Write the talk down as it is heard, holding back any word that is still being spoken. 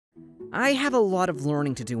I have a lot of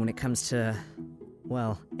learning to do when it comes to,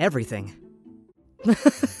 well, everything.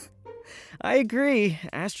 I agree.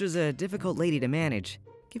 Astra's a difficult lady to manage.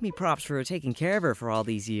 Give me props for taking care of her for all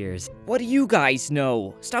these years. What do you guys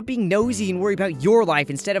know? Stop being nosy and worry about your life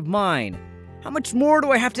instead of mine. How much more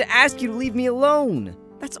do I have to ask you to leave me alone?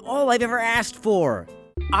 That's all I've ever asked for.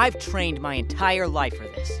 I've trained my entire life for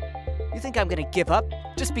this. You think I'm gonna give up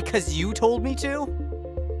just because you told me to?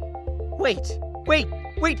 Wait,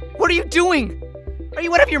 what are you doing? Are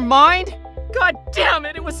you out of your mind? God damn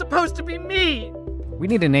it, it was supposed to be me! We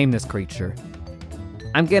need to name this creature.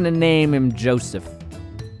 I'm gonna name him Joseph.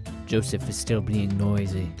 Joseph is still being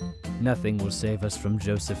noisy. Nothing will save us from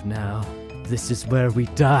Joseph now. This is where we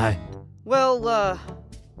die. Well,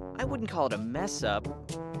 I wouldn't call it a mess up.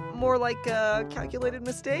 More like a calculated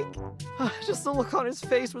mistake? Just the look on his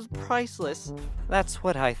face was priceless. That's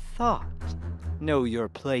what I thought. Know your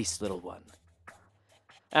place, little one.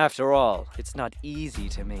 After all, it's not easy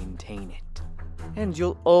to maintain it. And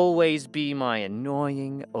you'll always be my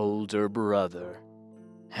annoying older brother.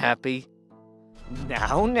 Happy?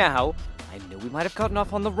 Now, I knew we might have gotten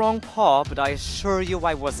off on the wrong paw, but I assure you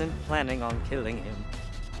I wasn't planning on killing him.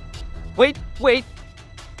 Wait!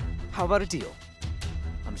 How about a deal?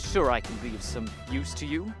 I'm sure I can be of some use to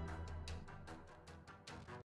you.